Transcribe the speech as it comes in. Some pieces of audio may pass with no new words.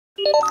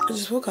I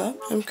just woke up.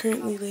 I'm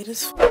currently late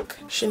as fuck.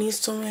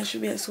 Shanice told me I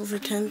should be at school for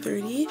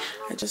 10:30.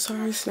 I just saw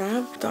her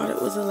snap. Thought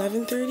it was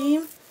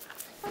 11:30.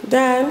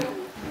 Dad?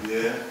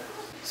 Yeah?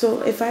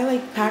 So if I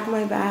like pack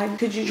my bag,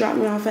 could you drop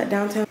me off at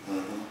downtown?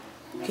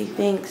 Okay,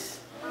 thanks.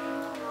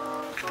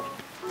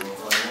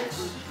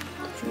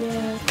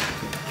 Yeah.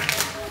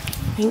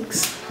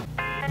 Thanks.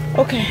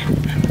 Okay.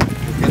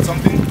 Get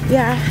something?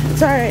 Yeah,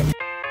 it's alright.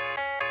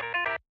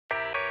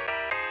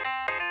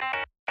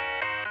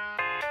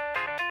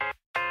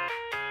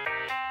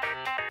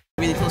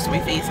 Really close to my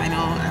face. I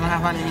know I don't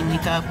have on any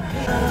makeup.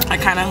 I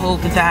kind of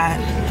hope that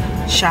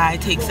Shy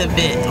takes a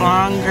bit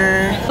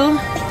longer.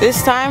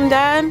 This time,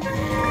 Dad,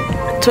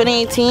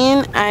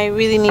 2018, I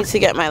really need to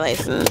get my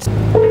license.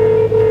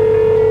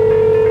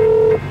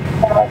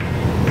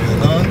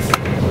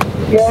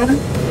 Yeah?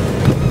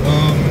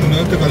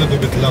 It'll take a little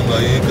bit longer.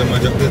 You can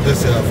imagine the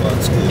dessy at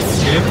school,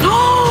 okay?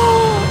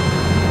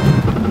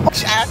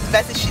 I have to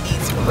message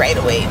Shanice right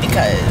away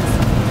because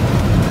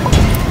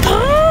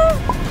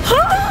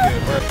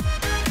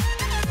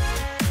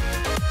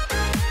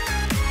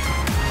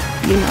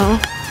you know.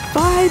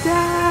 Bye,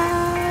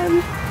 Dad.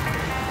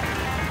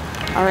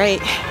 All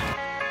right.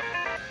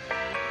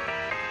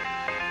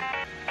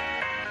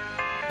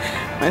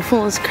 My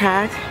phone is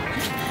cracked.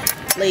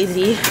 It's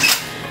lazy.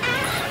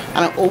 I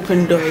don't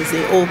open doors.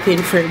 They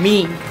open for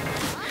me.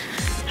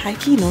 High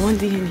key, no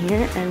one's in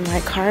here, and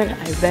my card,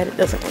 I bet it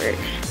doesn't work.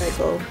 I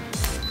go.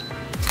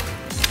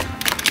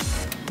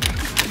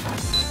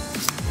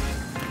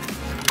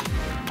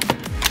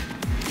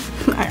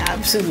 I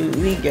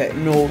absolutely get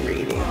no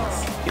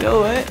ratings. You know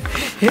what?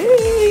 Hey,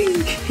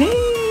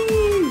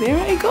 there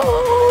I go.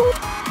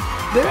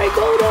 There I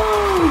go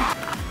though.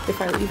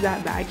 If I leave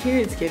that bag here,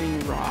 it's getting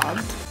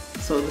robbed.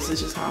 So this is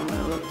just how I'm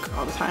gonna look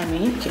all the time.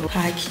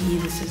 High key,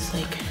 this is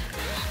like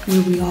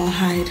where we all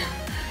hide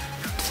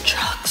the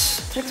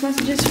drugs. Text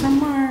messages from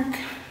Mark.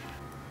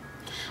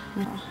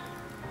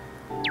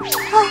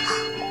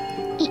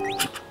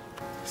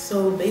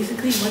 So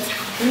basically what's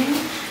happening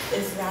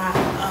is that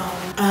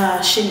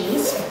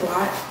Shanice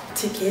bought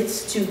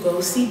tickets to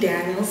go see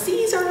Daniel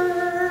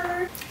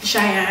CEASER.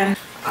 Cheyenne,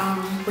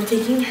 we're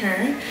taking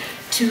her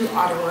to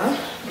Ottawa.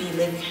 We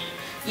live,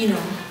 you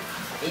know,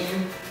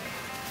 in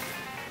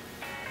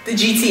the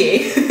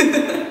GTA.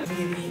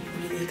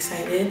 really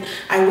excited.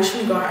 I wish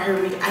we got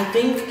her. I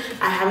think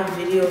I have a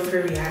video of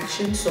her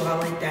reaction, so I'll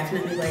like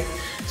definitely like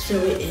throw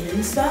it in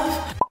and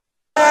stuff.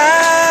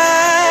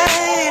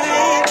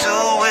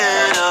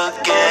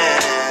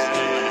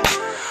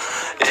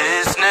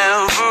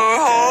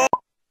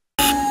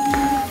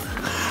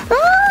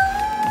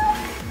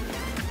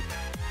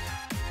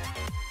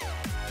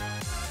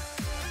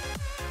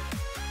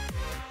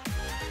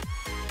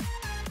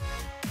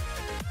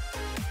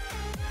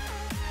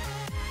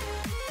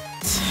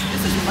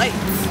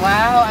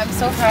 Wow, I'm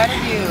so proud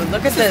of you.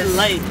 Look at this.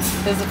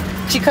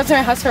 She comes to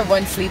my house for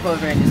one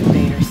sleepover and just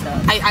made her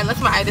stuff.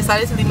 I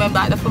decided to leave my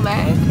bag for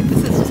leg.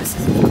 This is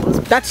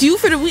that's you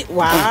for the week.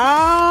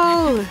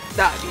 Wow.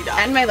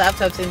 And my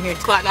laptop's in here.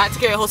 I had to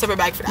carry a whole separate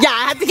bag for that. Yeah,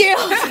 I had to carry a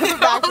whole separate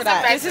bag for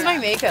that. This is my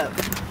makeup.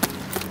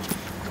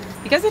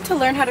 You guys need to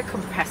learn how to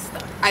compress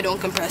stuff. I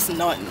don't compress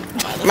nothing.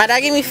 My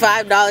dad gave me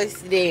 $5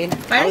 today.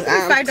 Mine gave me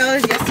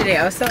 $5 yesterday.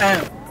 I was so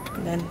amped.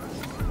 And then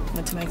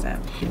went to my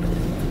exam.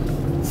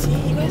 See,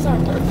 you guys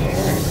aren't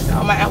prepared.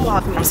 Oh, my elbow.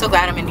 I'm so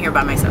glad I'm in here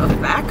by myself.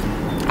 Back?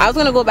 I was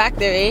gonna go back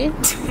there, eh?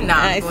 Nah,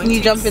 I seen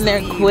you jump in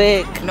there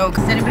quick. No,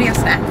 because anybody have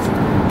snacks?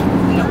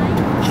 No.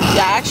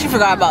 Yeah, I actually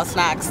forgot about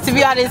snacks. To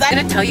be honest, I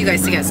didn't tell you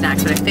guys to get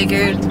snacks, but I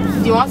figured.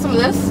 Do you want some of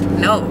this?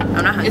 No,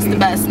 I'm not hungry. It's the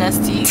best,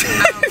 Nesty.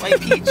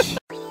 White peach.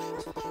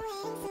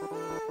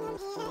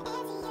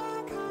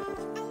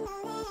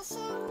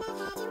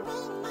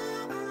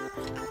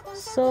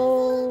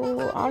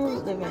 So,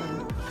 I'm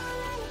living.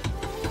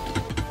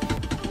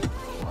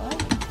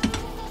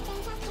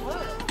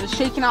 Just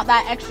shaking out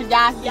that extra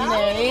gas in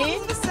there,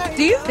 eh?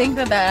 Do you think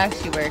that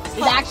actually works?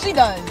 It actually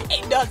does.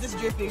 It does. It's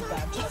drifting,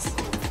 fam.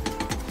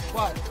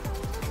 What?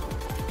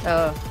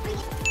 Oh.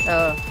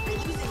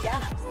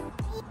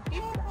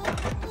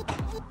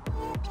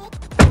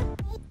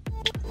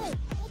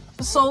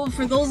 So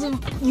for those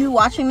of you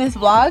watching this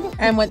vlog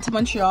and went to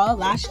Montreal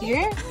last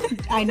year,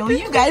 I know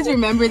you guys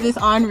remember this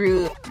en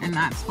route and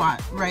that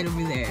spot right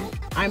over there.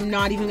 I'm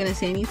not even gonna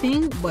say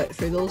anything, but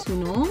for those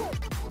who know,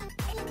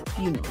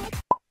 you know.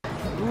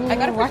 I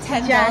got it for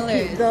 $10.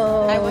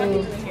 I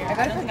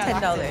got it for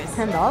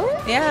 $10.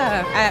 $10?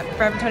 Yeah, at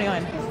Forever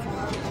 21.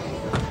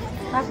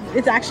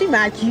 It's actually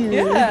mad cute.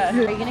 Yeah.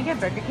 Are you gonna get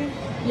Burger King?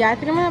 Yeah, I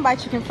think I'm gonna buy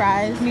chicken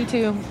fries. Me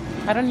too.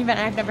 I've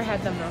never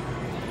had them though.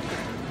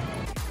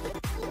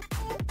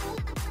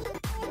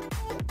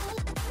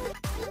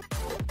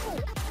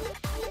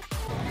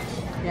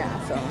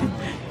 Yeah, so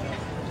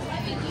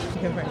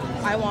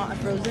I want a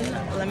frozen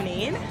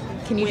lemonade.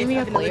 Can you give me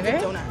a flavor?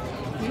 Donut.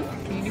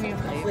 Can you give me a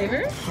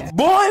flavor? Yeah.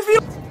 Boy, if you...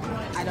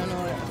 I don't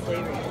know what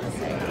flavor it is.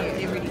 Can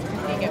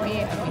you get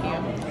me a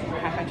medium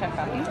high-fat chai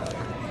coffee?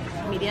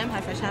 Medium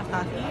high-fat chai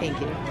coffee. Thank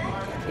you.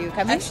 Are you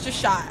coming? Extra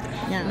shot.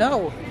 Yeah.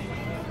 No.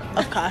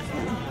 of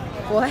coffee.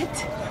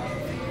 What?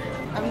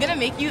 I'm gonna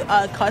make you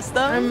a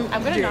custom.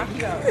 I'm gonna knock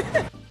you out.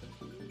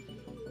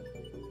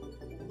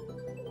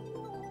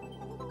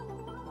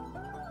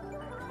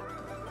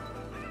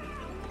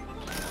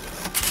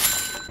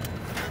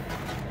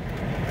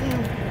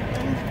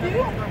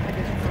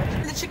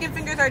 The chicken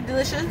fingers are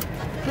delicious.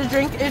 The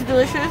drink is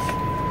delicious.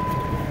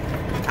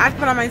 I have to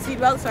put on my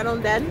seatbelt so I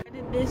don't dead. I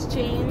did this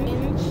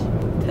change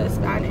to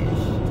Spanish.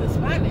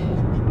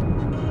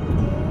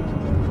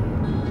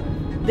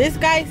 This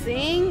guy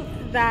saying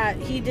that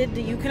he did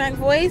the Uconnect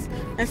voice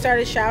and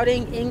started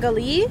shouting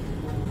Ingalí.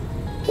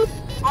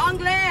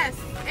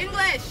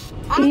 English.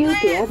 Creo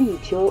que ha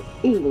dicho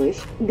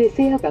English.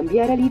 ¿Desea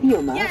cambiar al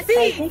idioma? Yes,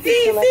 I think you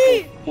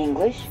selected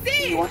English. Do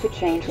you want to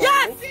change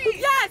language?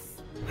 Yes.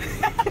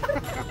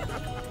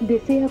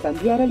 ¿Desea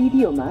cambiar al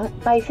idioma?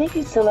 I think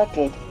you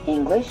selected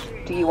English.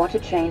 Do you want to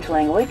change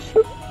language?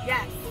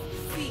 Yes.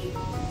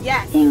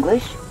 Yes.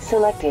 English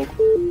selected.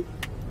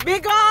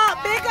 Big up!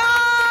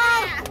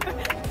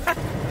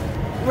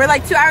 We're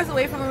like 2 hours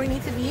away from where we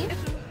need to be.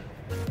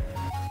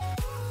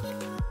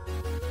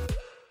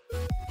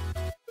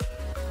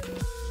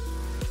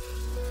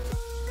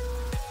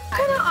 What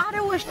kind of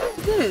Ottawa shit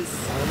is this?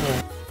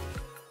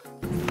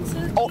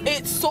 Oh,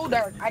 it's so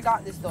dark. I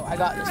got this though.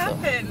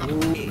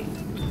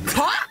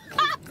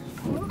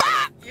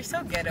 You're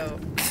so ghetto.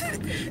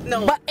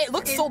 No, but it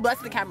looks so blessed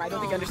in the camera. I don't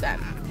think you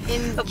understand.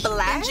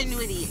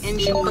 Ingenuity.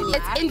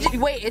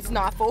 Wait, it's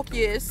not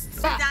focused.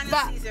 Daniel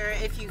Caesar,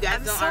 if you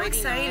guys don't already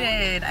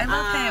excited. I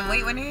love him.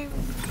 Wait, when are you?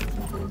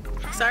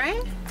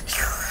 Sorry?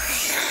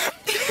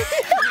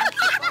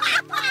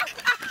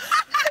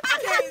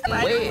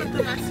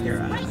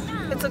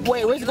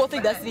 Wait, where's Go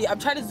Think Destiny? I'm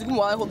trying to zoom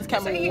while I hold this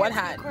camera with one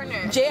hand.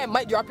 Jay, I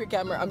might drop your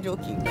camera. I'm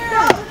joking.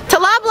 To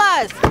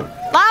Loblaws!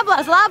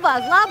 Loblaws!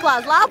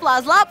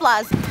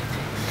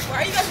 Why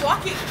are you guys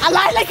walking? I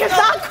lie like it's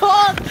not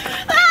cold!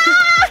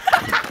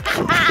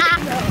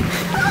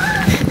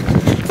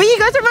 But you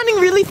guys are running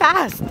really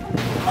fast.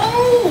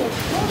 Oh!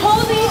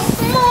 Holy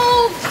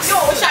smokes! Yo,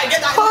 should I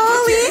get that?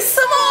 Holy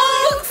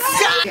smokes!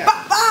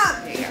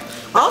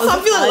 Also,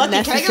 I'm feeling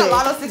lucky. Can I get a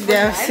lot of 6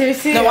 Yeah,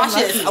 seriously. No, watch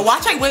this.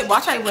 Watch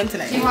I win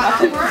tonight.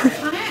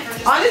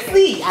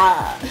 Honestly,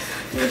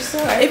 You're so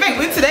if I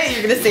win today,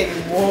 you're gonna say,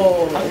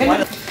 whoa.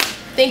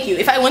 Thank you.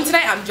 If I win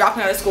tonight, I'm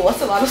dropping out of school. What's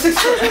the lot of 6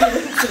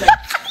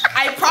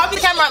 I promise.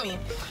 Camera on me.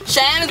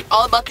 Shan is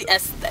all about the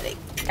aesthetic.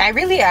 I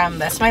really am.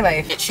 That's my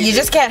life. You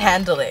just can't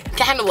handle it.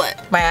 Can handle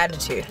what? My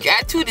attitude. Your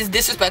attitude is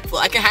disrespectful.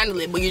 I can handle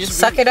it, but you just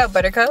Suck it up,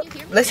 Buttercup.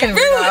 Listen,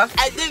 Rudolph.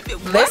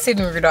 Listen,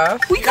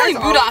 Rudolph. We call you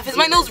Rudolph. Is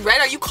my nose red?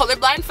 Are you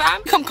colorblind,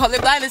 fam? Become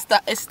colorblind.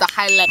 It's the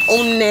highlight.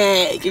 Oh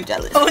no, you're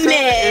jealous. Oh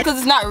no, because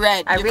it's not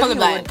red. I You're really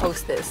colorblind. would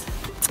post this.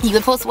 You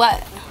would post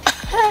what?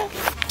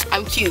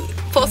 I'm cute.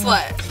 Post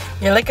what?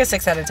 You're like a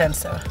 6 out of 10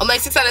 still. I'm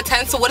like 6 out of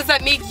 10. So what does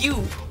that make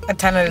you? A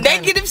 10 out of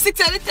 10. Negative 6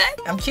 out of 10?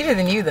 I'm cuter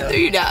than you though. No,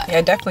 you're not. Yeah,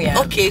 I definitely am.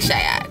 Okay,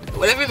 Cheyenne.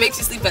 Whatever makes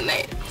you sleep at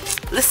night.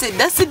 Listen,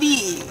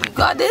 Destiny. You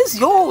got this?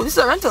 Yo, this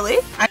is a rental, eh?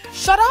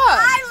 Shut up.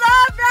 I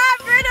love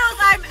rap riddles.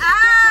 I'm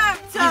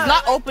amped. He's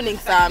not opening,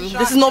 fam.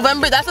 This is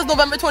November. That says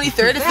November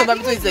 23rd. It's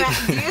November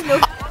 26th. Do you guys know?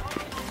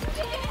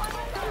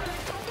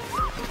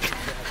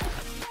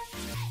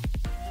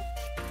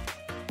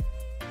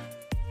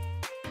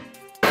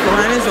 The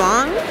line is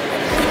long.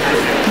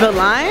 The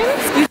line?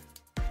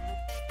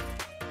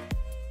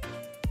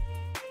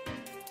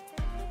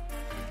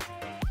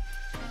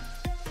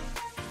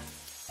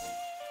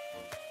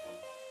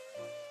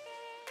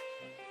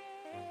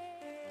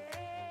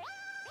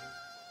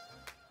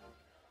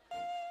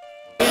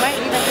 You might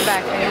leave at the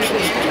back and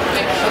everything.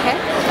 Okay?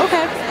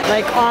 Okay.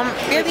 Like,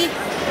 really?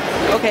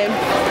 Okay.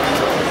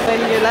 When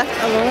you're left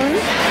alone.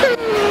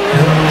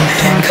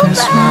 Come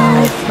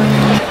back!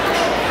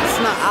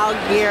 Snal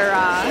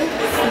Algeria.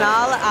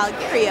 Snal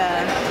Algeria.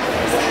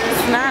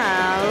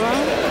 Snal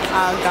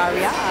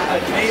Algeria.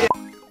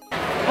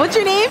 What's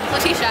your name?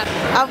 Letitia.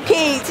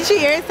 Okay, Tisha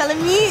here is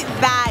telling me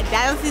that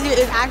Daniel Caesar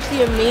is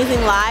actually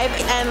amazing live,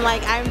 and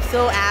like I'm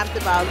so amped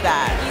about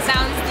that. He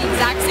sounds the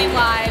exact same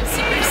live,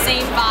 super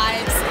same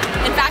vibes.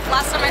 In fact,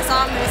 last time I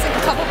saw him, there was like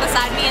a couple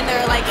beside me and they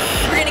were like,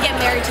 we're gonna get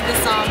married to this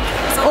song.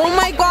 So Oh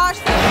my gosh!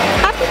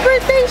 Happy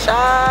birthday,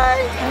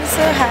 Shai! I'm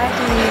so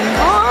happy.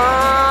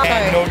 Oh.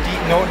 And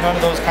none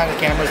of those kind of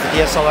cameras, the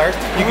DSLRs.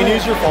 You can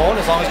use your phone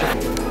as long as you're.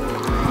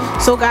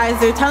 So guys,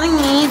 they're telling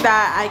me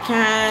that I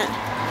can't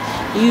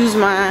use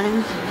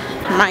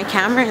my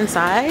camera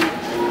inside,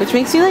 which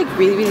makes me like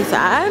really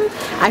sad.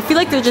 I feel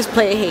like they're just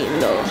play hating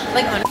though.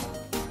 like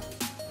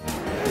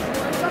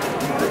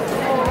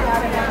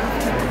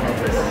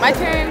My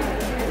turn.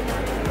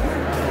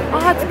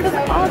 Oh, it's because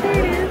there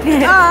it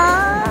is.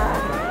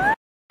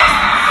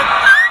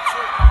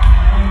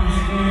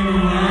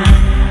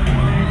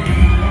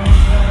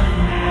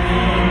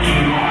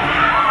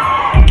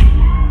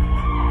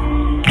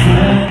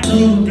 To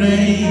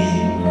blame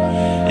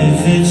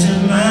if it's in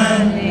my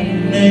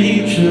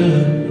nature.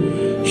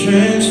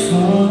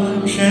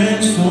 Transform,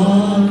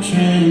 transform,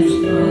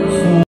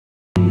 transform.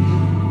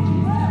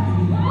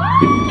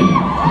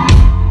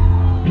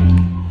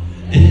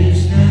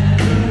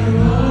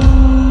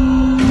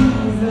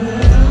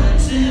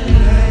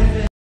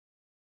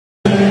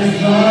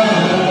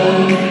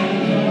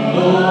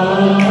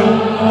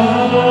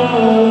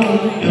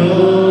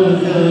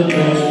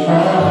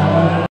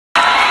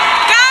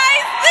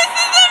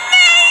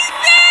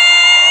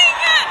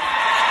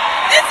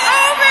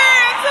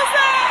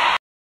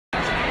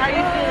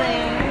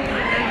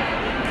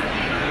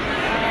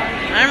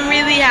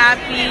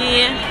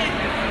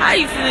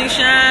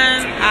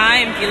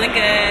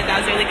 good. That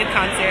was a really good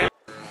concert.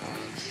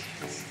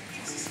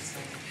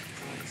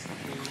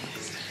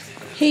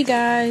 Hey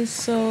guys,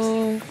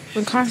 so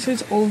the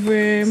concert's over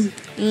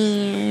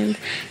and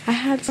I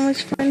had so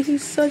much fun.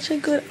 He's such a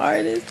good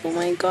artist. Oh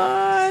my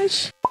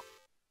gosh.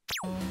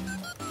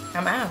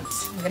 I'm out.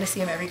 I'm gonna see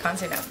him every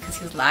concert now because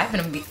he's live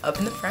and I'm gonna be up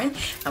in the front.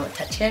 I'm gonna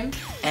touch him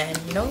and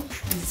you know,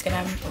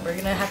 we're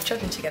gonna have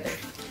children together.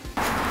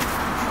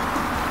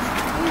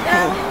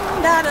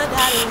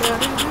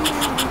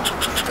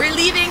 We're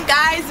leaving,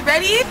 guys.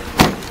 Ready?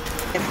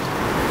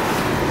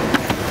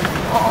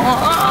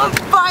 Oh,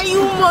 bye,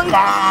 you monkey.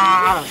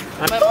 Bye,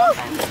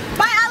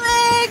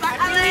 Alex. Bye,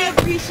 Alex.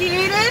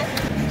 Appreciate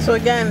it. So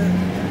again,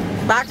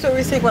 back to what we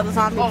were saying about the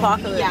zombie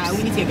apocalypse. Yeah,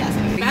 we need to get gas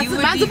anyway.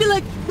 Man would be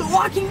like, The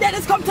Walking Dead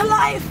has come to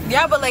life.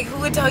 Yeah, but like,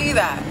 who would tell you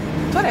that?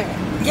 Twitter.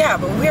 Yeah,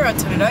 but we're on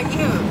Twitter, not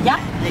you. Yeah,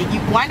 like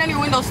you wind down your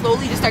window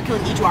slowly, just start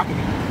killing each walker.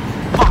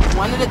 Pop,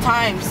 one at a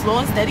time, slow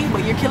and steady,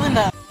 but you're killing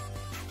them.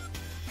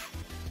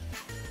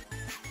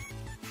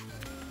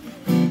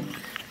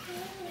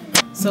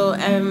 So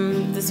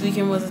this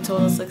weekend was a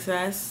total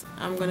success.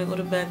 I'm gonna go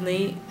to bed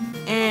late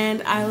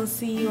and I will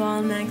see you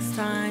all next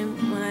time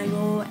when I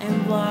go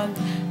and vlog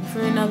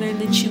for another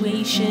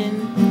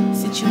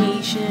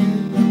situation.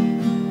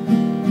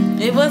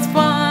 It was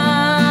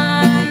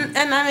fun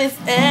and I miss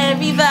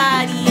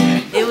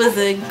everybody. It was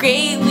a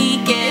great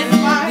weekend.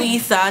 We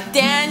saw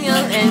Daniel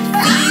and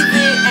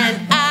Caesar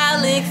and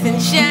Alex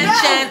and Shan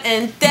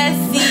and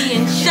Dessy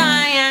and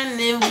Cheyenne.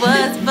 It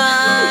was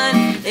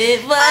fun.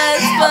 It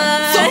was fun.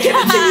 So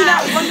continue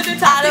that one at a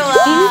time.